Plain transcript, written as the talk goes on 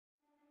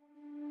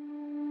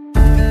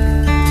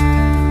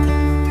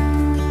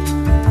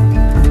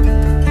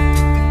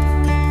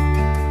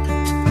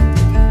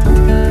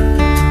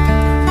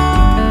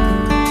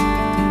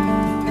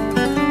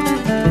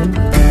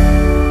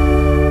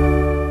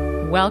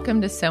welcome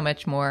to So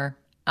Much More.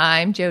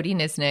 I'm Jody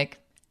Nisnik.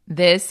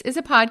 This is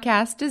a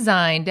podcast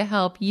designed to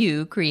help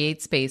you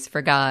create space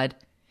for God.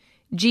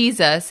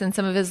 Jesus, in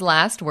some of his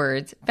last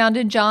words, found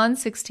in John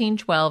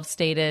 16:12,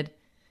 stated,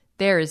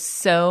 "There is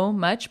so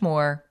much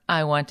more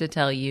I want to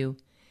tell you."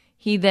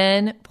 He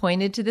then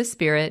pointed to the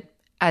Spirit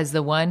as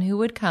the one who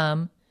would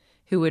come,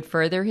 who would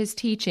further his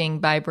teaching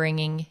by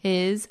bringing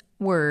his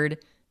word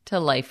to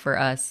life for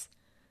us.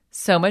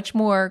 So Much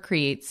More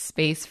creates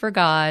space for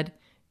God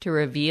to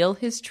reveal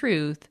his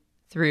truth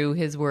through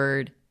his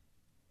word.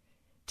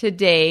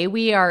 Today,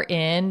 we are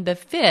in the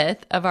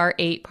 5th of our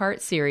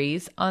 8-part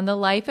series on the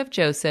life of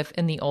Joseph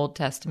in the Old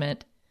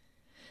Testament.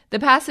 The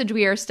passage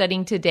we are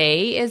studying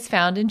today is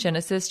found in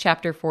Genesis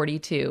chapter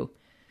 42.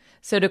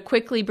 So to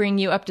quickly bring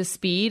you up to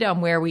speed on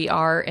where we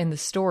are in the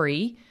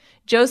story,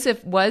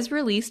 Joseph was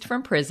released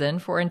from prison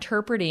for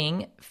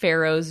interpreting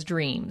Pharaoh's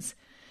dreams.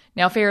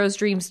 Now, Pharaoh's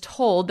dreams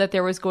told that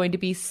there was going to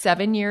be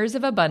 7 years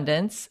of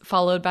abundance,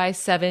 followed by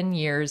 7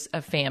 years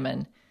of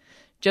famine.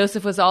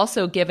 Joseph was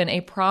also given a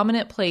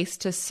prominent place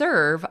to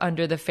serve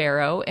under the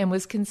Pharaoh and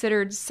was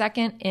considered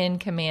second in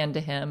command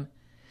to him.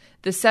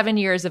 The 7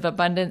 years of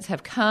abundance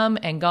have come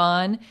and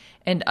gone,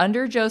 and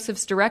under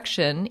Joseph's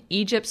direction,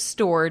 Egypt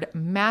stored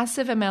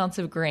massive amounts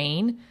of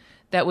grain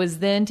that was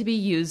then to be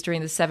used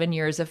during the 7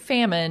 years of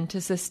famine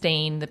to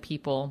sustain the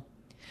people.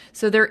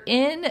 So they're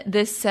in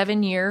this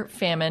 7-year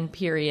famine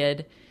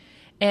period,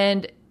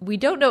 and we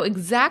don't know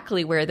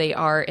exactly where they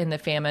are in the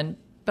famine,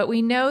 but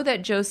we know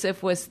that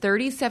Joseph was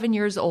 37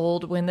 years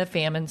old when the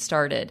famine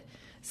started.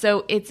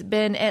 So it's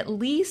been at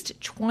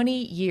least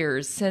 20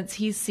 years since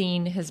he's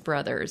seen his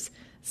brothers,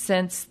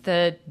 since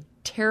the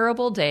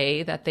terrible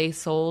day that they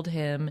sold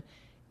him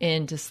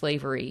into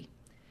slavery.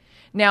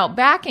 Now,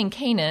 back in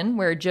Canaan,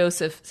 where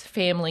Joseph's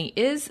family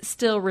is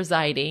still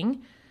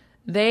residing,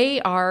 they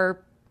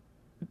are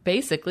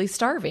basically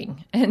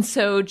starving. And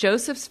so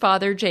Joseph's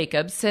father,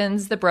 Jacob,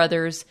 sends the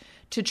brothers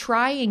to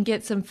try and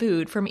get some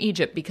food from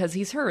Egypt because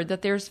he's heard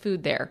that there's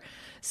food there.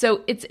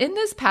 So it's in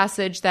this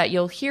passage that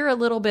you'll hear a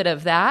little bit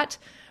of that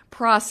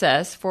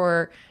process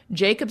for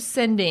Jacob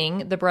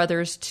sending the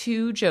brothers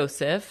to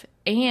Joseph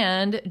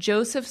and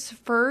Joseph's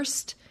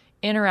first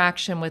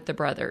interaction with the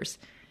brothers.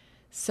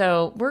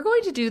 So we're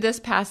going to do this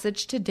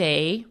passage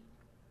today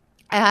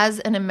as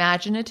an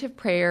imaginative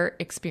prayer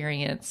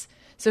experience.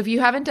 So if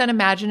you haven't done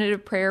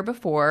imaginative prayer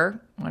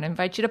before, I want to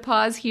invite you to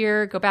pause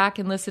here, go back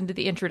and listen to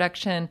the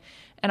introduction,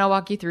 and I'll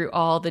walk you through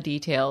all the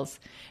details.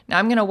 Now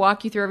I'm going to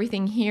walk you through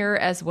everything here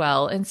as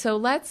well. And so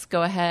let's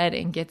go ahead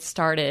and get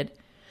started.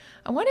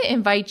 I want to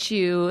invite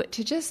you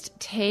to just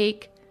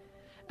take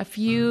a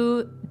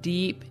few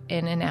deep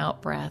in and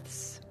out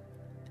breaths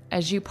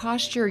as you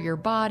posture your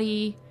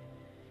body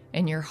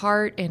and your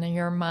heart and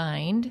your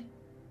mind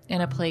in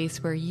a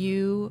place where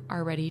you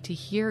are ready to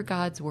hear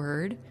God's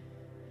word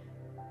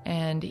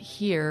and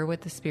hear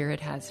what the Spirit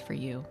has for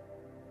you.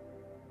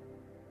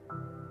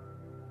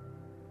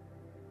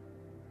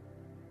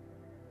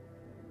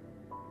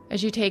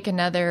 As you take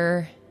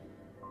another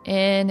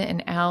in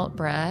and out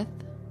breath,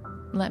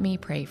 let me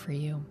pray for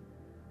you.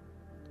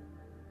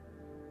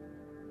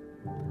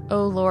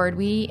 Oh Lord,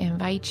 we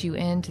invite you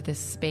into this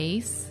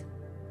space,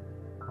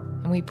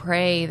 and we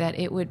pray that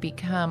it would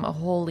become a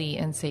holy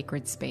and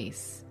sacred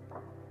space.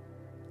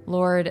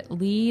 Lord,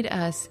 lead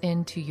us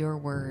into your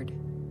word.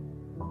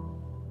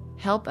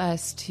 Help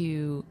us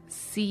to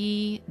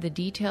see the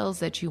details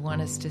that you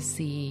want us to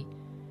see,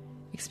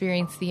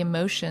 experience the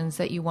emotions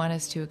that you want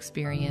us to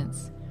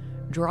experience.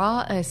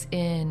 Draw us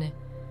in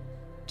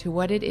to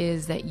what it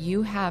is that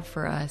you have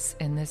for us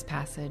in this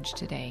passage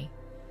today.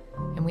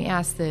 And we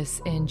ask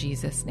this in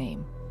Jesus'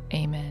 name.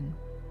 Amen.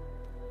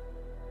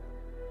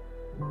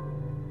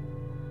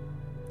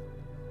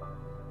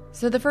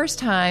 So the first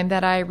time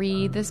that I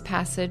read this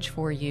passage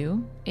for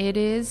you, it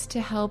is to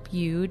help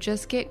you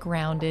just get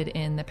grounded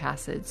in the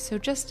passage. So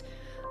just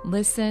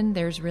listen,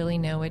 there's really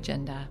no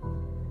agenda.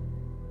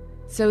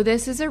 So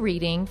this is a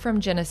reading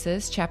from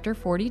Genesis chapter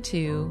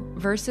 42,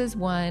 verses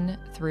 1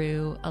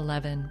 through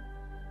 11.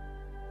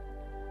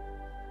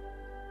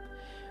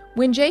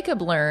 When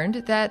Jacob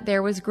learned that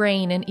there was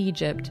grain in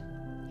Egypt,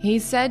 he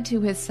said to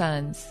his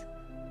sons,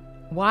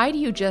 "Why do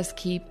you just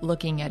keep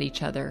looking at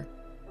each other?"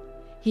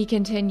 He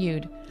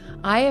continued,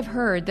 "I have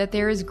heard that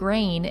there is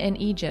grain in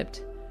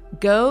Egypt.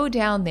 Go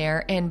down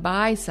there and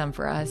buy some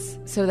for us,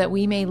 so that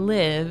we may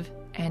live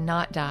and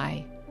not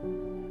die."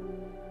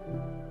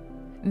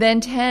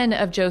 Then 10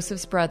 of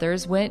Joseph's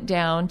brothers went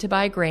down to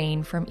buy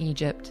grain from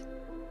Egypt.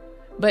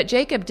 But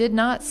Jacob did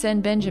not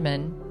send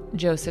Benjamin,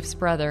 Joseph's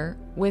brother,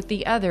 with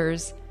the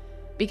others,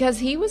 because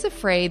he was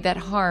afraid that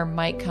harm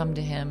might come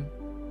to him.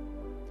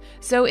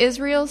 So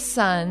Israel's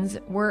sons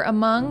were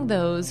among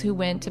those who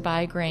went to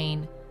buy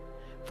grain,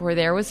 for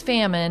there was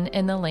famine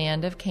in the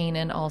land of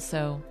Canaan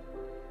also.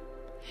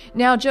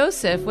 Now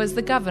Joseph was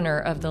the governor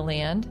of the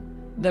land,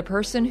 the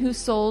person who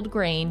sold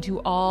grain to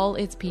all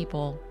its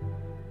people.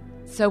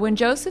 So when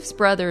Joseph's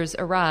brothers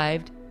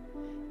arrived,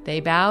 they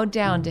bowed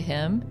down to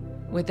him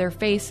with their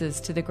faces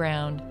to the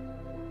ground.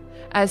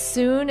 As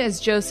soon as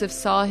Joseph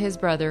saw his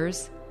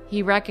brothers,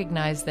 He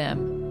recognized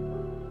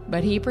them,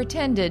 but he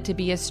pretended to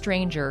be a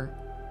stranger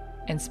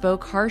and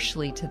spoke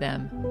harshly to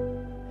them.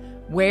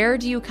 "Where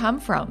do you come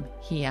from?"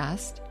 he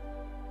asked.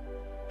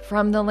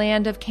 "From the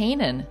land of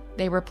Canaan,"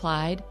 they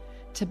replied,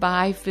 "to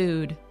buy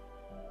food."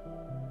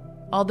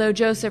 Although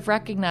Joseph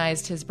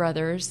recognized his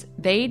brothers,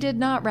 they did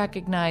not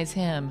recognize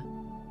him.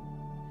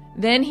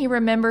 Then he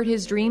remembered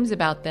his dreams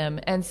about them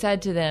and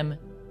said to them,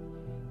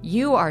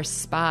 "You are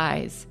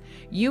spies.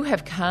 You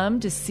have come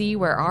to see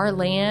where our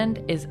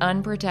land is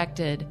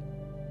unprotected."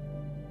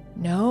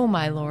 "No,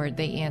 my lord,"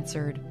 they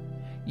answered.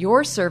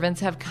 "Your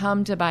servants have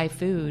come to buy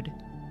food.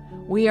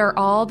 We are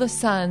all the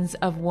sons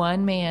of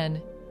one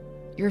man.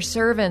 Your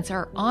servants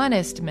are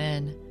honest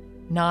men,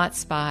 not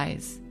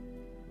spies."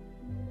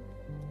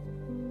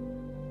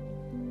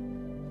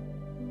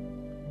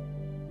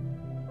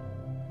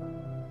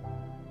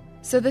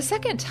 So the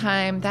second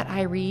time that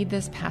I read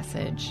this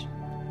passage,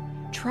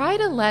 try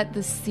to let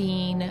the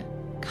scene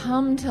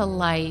come to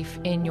life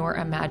in your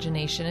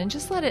imagination and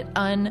just let it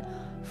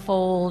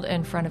unfold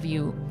in front of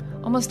you,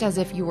 almost as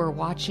if you were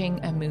watching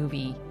a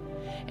movie.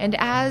 And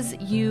as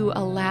you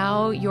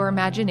allow your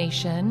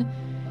imagination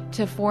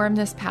to form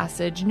this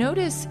passage,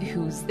 notice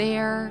who's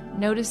there,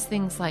 notice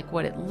things like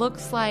what it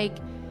looks like,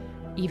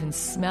 even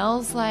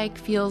smells like,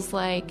 feels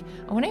like.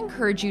 I want to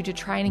encourage you to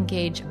try and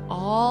engage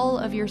all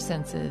of your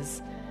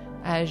senses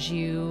as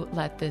you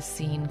let this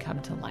scene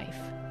come to life.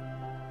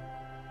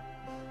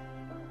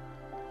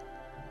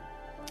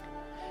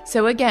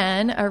 So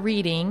again, a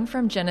reading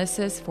from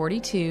Genesis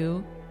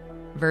 42,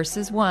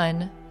 verses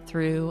 1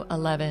 through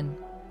 11.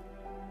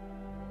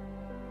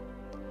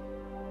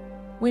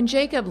 When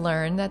Jacob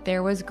learned that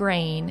there was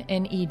grain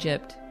in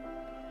Egypt,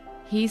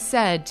 he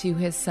said to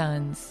his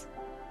sons,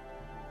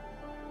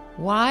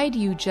 "Why do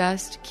you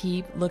just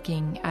keep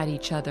looking at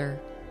each other?"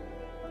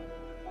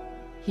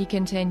 He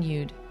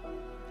continued,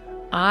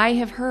 "I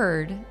have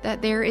heard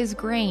that there is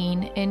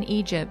grain in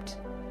Egypt.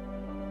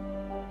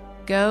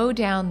 Go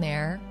down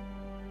there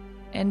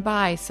and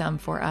buy some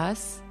for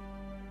us,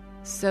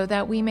 so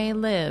that we may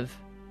live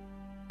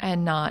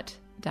and not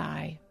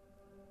die."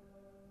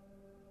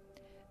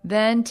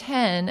 Then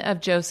 10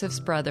 of Joseph's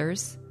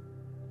brothers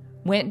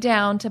went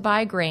down to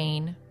buy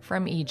grain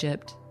from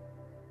Egypt.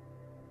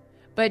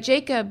 But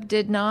Jacob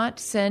did not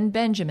send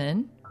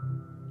Benjamin,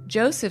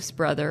 Joseph's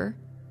brother,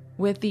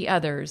 with the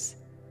others,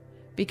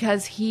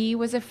 because he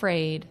was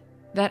afraid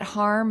that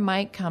harm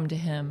might come to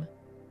him.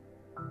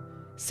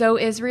 So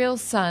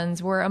Israel's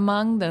sons were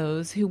among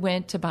those who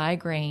went to buy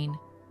grain,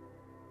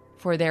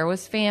 for there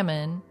was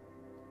famine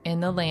in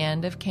the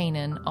land of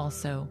Canaan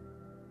also.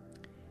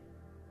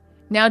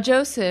 Now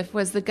Joseph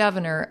was the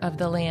governor of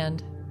the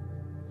land,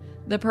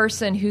 the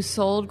person who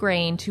sold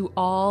grain to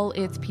all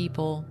its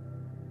people.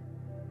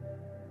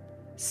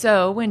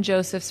 So when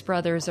Joseph's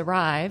brothers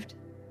arrived,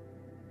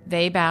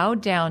 they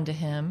bowed down to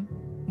him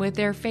with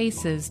their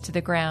faces to the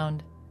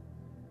ground.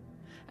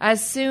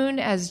 As soon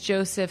as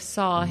Joseph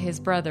saw his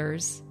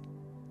brothers,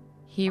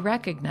 he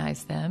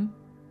recognized them,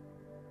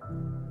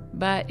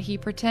 but he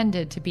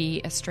pretended to be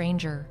a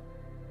stranger,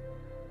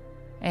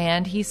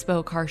 and he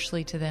spoke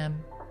harshly to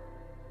them.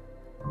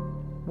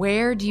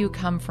 "Where do you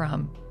come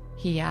from?"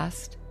 he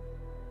asked.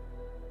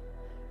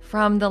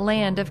 "From the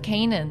land of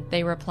Canaan,"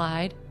 they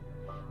replied,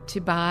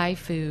 "to buy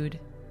food."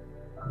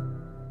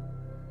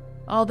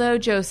 Although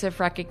Joseph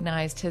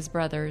recognized his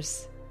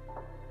brothers,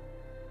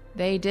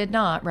 they did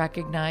not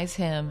recognize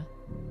him.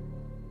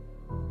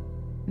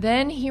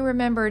 Then he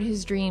remembered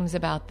his dreams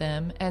about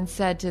them and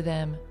said to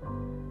them,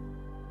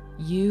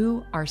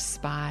 "You are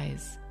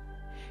spies.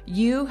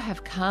 You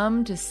have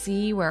come to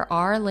see where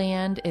our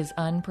land is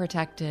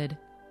unprotected."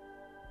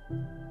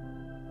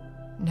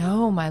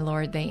 "No, my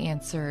lord," they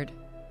answered.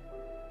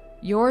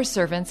 "Your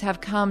servants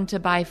have come to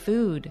buy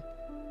food.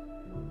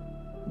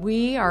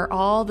 We are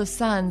all the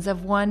sons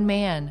of one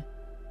man.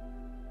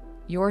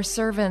 Your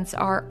servants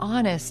are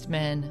honest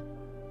men,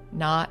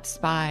 not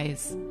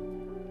spies."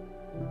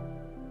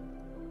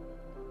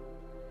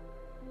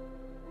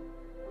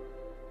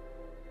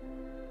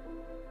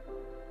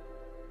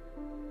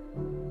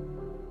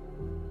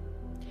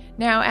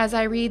 Now, as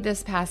I read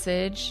this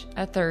passage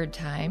a third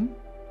time,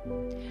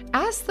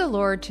 ask the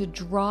Lord to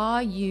draw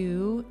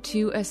you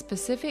to a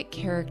specific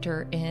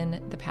character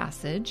in the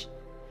passage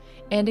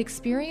and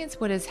experience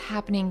what is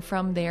happening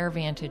from their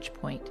vantage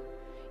point.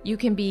 You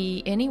can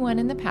be anyone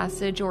in the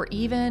passage or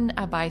even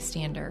a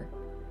bystander.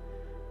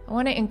 I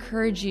want to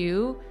encourage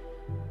you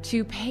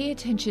to pay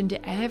attention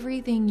to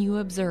everything you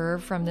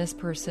observe from this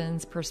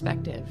person's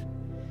perspective.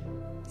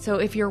 So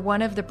if you're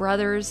one of the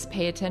brothers,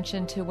 pay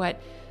attention to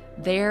what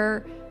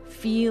they're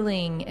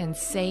feeling and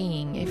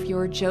saying. If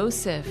you're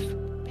Joseph,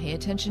 pay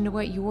attention to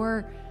what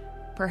you're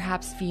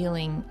perhaps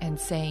feeling and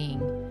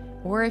saying.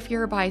 Or if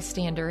you're a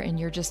bystander and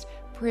you're just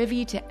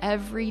privy to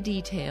every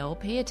detail,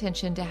 pay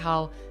attention to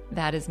how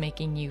that is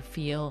making you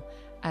feel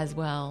as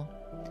well.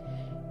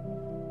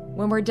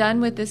 When we're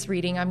done with this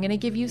reading, I'm going to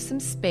give you some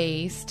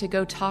space to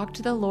go talk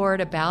to the Lord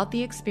about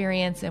the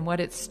experience and what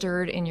it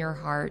stirred in your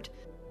heart.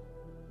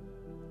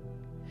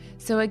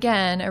 So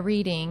again, a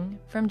reading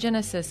from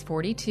Genesis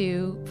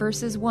 42,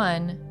 verses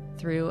 1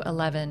 through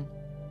 11.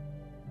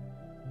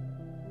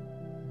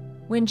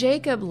 When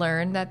Jacob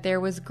learned that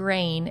there was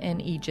grain in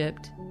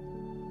Egypt,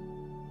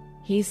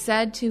 he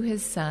said to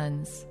his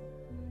sons,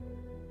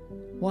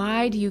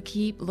 "Why do you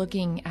keep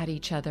looking at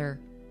each other?"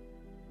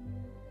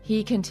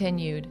 He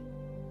continued,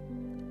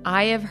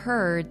 "I have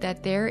heard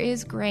that there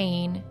is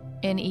grain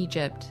in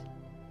Egypt.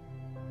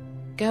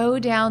 Go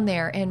down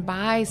there and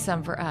buy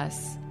some for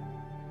us,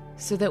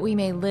 so that we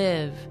may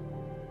live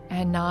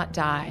and not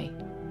die."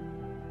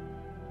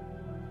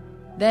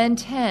 Then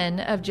 10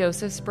 of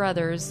Joseph's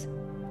brothers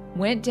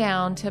went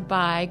down to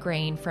buy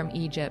grain from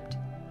Egypt.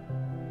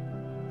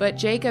 But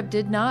Jacob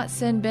did not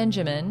send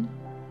Benjamin,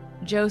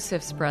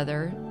 Joseph's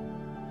brother,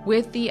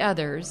 with the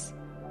others,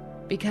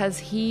 because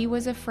he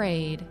was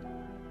afraid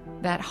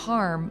that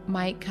harm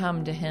might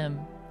come to him.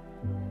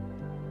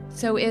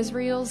 So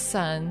Israel's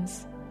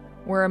sons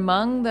were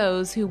among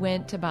those who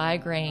went to buy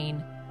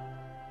grain,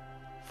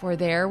 for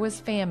there was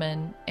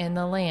famine in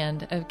the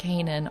land of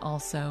Canaan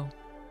also.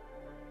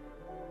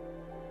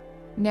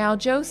 Now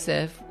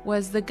Joseph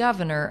was the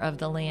governor of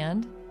the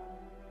land,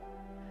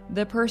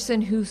 the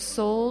person who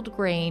sold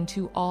grain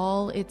to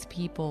all its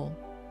people.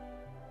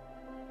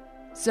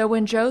 So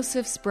when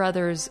Joseph's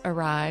brothers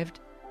arrived,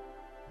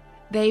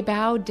 they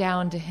bowed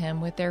down to him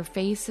with their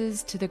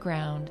faces to the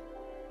ground.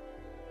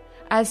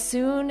 As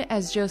soon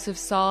as Joseph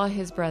saw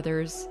his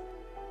brothers,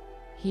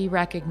 he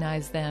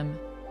recognized them.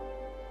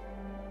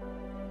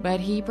 But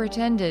he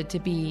pretended to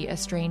be a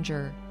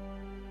stranger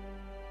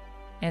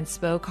and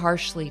spoke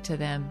harshly to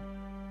them.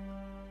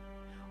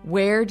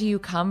 "Where do you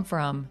come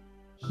from?"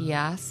 he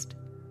asked.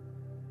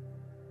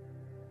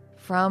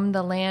 "From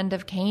the land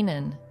of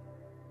Canaan,"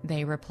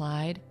 they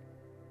replied,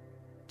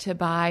 "to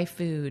buy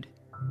food."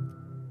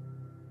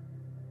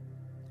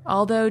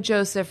 Although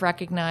Joseph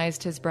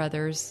recognized his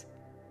brothers,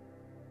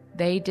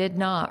 they did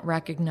not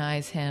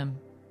recognize him.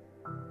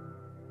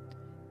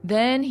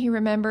 Then he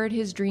remembered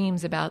his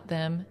dreams about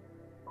them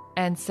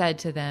and said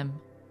to them,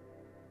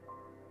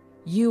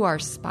 "You are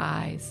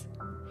spies.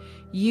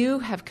 You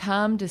have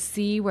come to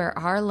see where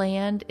our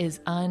land is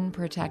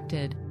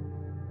unprotected."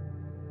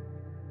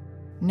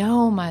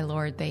 "No, my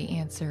lord," they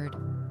answered.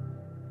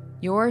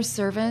 "Your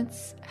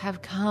servants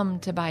have come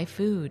to buy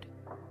food.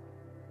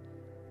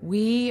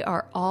 We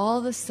are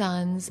all the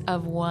sons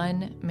of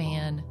one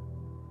man.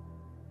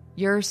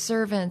 Your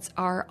servants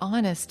are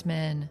honest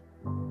men,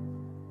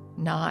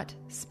 not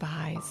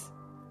spies."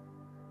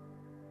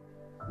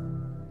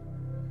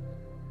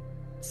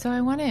 So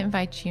I want to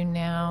invite you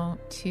now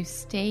to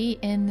stay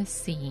in the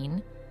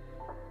scene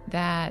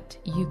that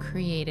you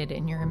created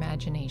in your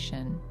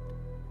imagination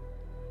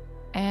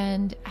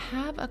and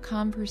have a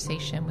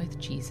conversation with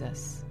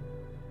Jesus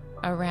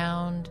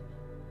around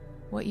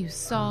what you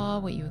saw,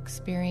 what you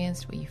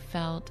experienced, what you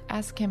felt.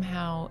 Ask him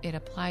how it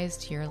applies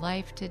to your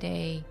life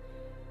today,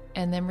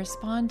 and then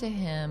respond to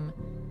him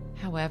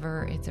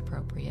however it's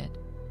appropriate.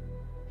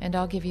 And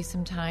I'll give you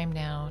some time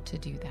now to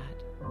do that.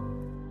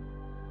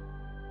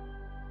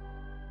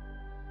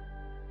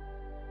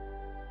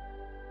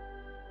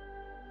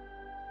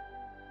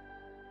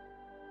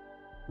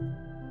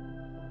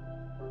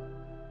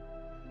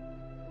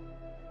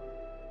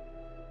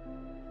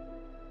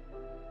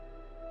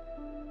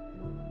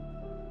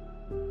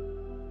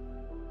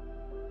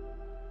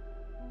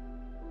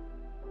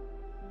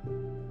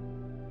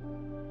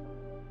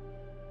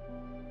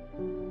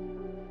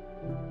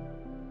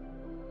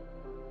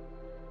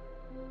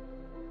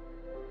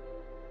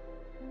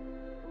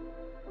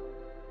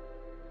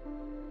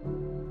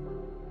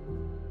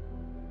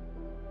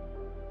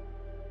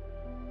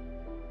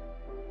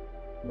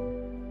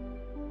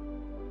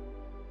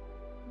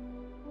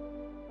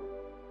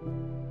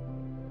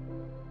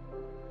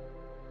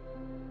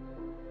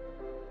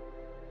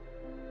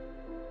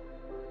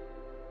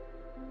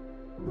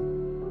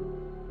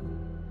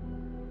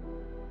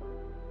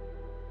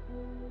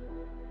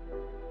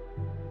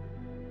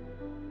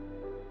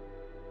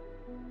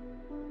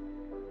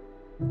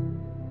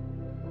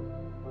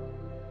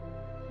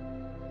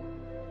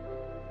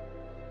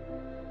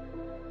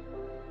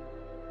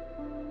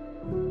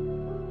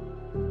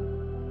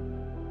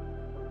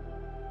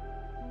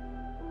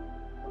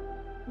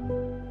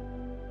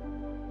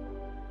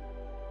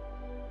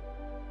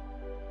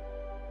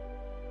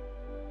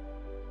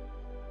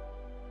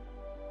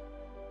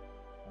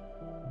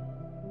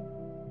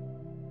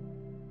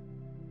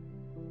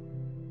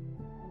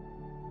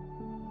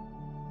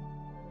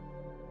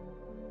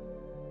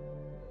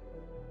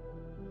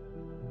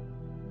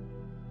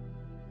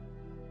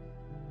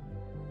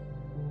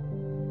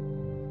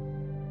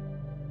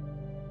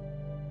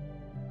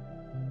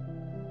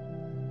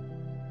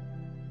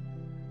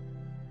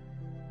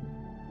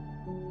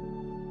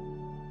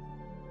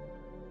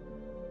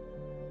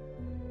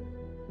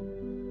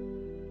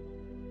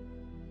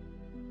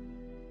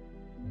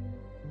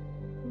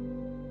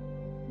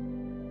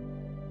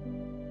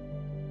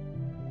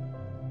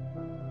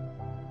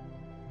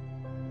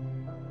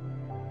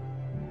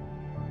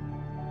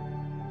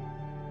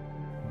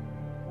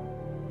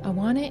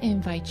 want to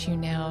invite you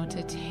now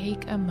to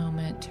take a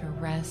moment to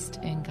rest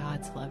in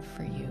God's love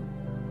for you.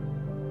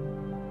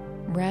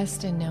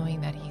 Rest in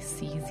knowing that He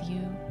sees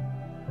you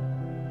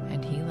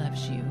and He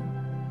loves you.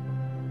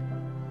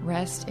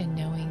 Rest in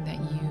knowing that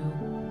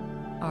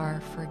you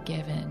are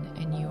forgiven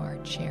and you are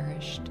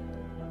cherished.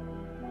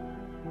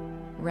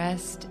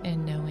 Rest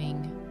in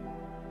knowing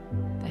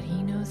that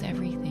He knows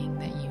everything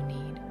that you need.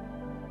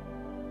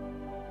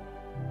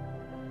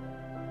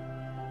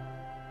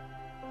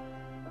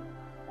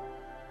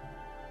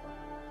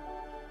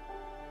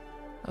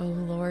 Oh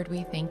Lord,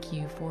 we thank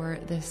you for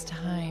this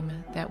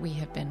time that we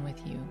have been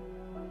with you.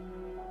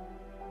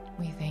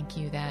 We thank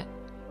you that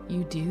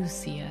you do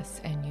see us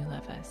and you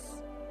love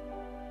us.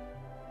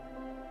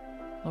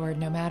 Lord,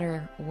 no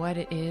matter what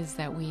it is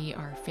that we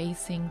are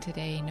facing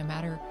today, no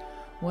matter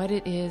what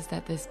it is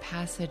that this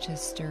passage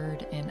has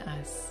stirred in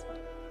us,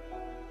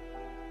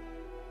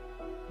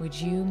 would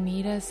you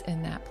meet us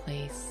in that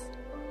place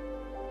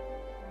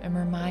and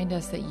remind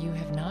us that you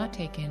have not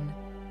taken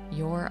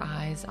your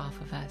eyes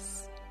off of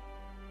us.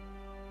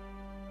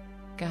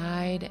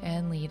 Guide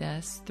and lead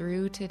us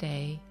through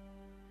today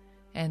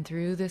and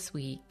through this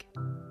week,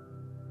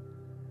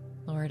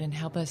 Lord, and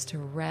help us to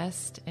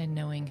rest in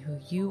knowing who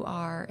you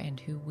are and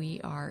who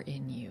we are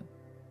in you.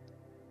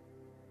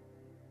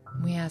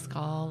 We ask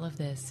all of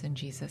this in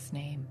Jesus'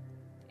 name.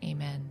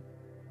 Amen.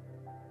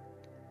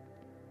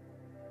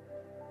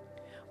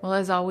 Well,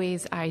 as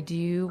always, I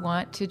do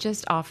want to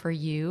just offer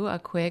you a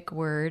quick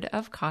word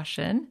of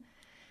caution.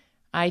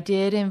 I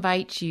did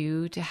invite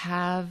you to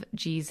have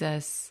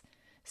Jesus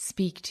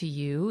speak to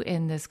you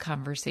in this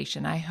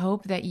conversation. I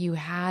hope that you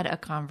had a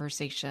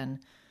conversation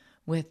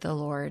with the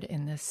Lord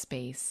in this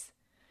space.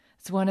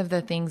 It's one of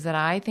the things that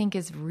I think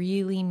is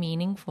really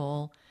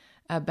meaningful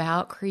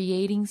about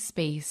creating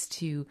space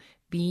to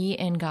be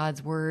in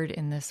God's Word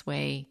in this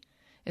way,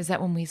 is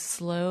that when we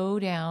slow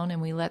down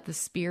and we let the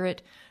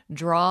Spirit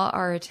draw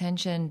our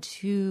attention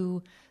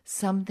to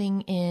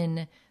something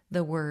in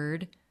the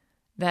Word,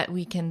 that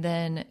we can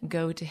then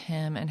go to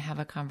Him and have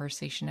a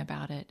conversation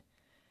about it.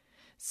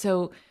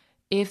 So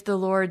if the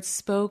Lord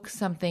spoke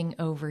something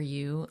over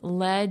you,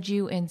 led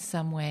you in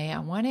some way, I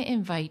want to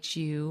invite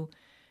you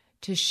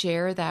to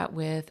share that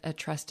with a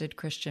trusted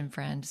Christian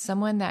friend,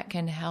 someone that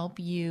can help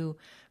you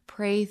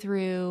pray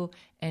through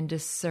and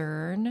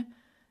discern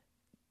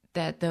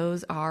that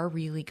those are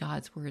really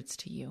God's words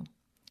to you,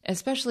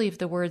 especially if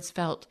the words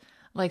felt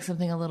like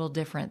something a little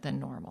different than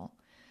normal.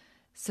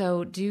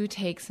 So do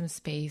take some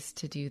space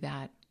to do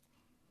that.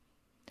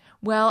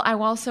 Well, I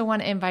also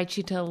want to invite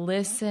you to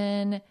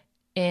listen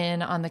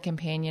in on the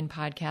Companion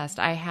podcast.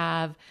 I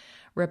have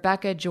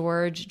Rebecca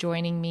George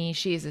joining me.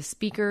 She is a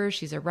speaker,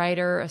 she's a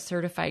writer, a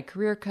certified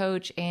career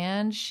coach,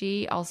 and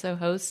she also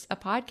hosts a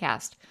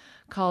podcast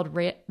called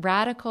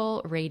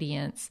Radical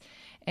Radiance.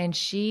 And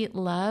she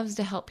loves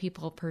to help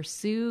people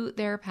pursue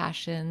their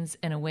passions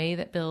in a way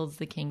that builds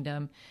the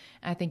kingdom.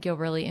 I think you'll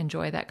really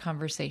enjoy that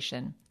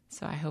conversation.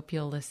 So I hope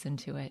you'll listen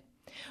to it.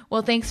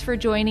 Well, thanks for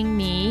joining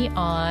me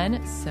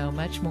on So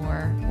Much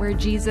More, where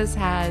Jesus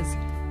has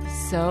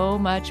so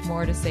much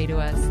more to say to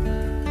us,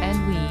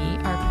 and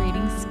we are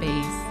creating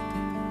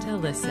space to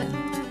listen.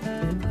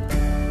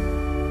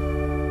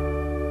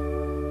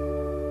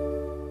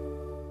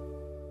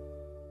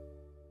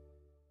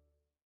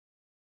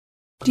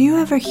 Do you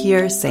ever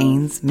hear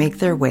sayings make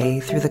their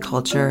way through the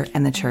culture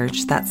and the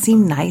church that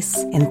seem nice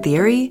in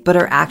theory, but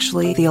are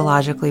actually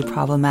theologically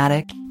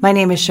problematic? My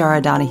name is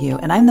Shara Donahue,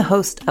 and I'm the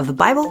host of The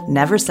Bible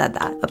Never Said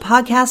That, a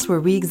podcast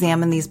where we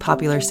examine these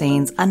popular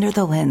sayings under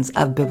the lens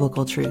of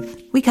biblical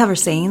truth. We cover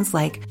sayings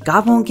like,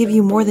 God won't give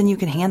you more than you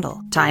can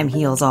handle, time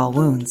heals all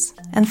wounds,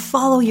 and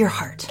follow your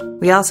heart.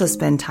 We also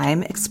spend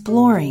time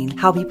exploring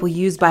how people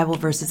use Bible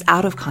verses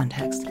out of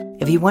context.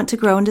 If you want to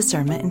grow in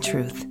discernment and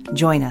truth,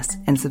 join us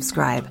and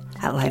subscribe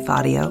at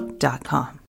lifeaudio.com.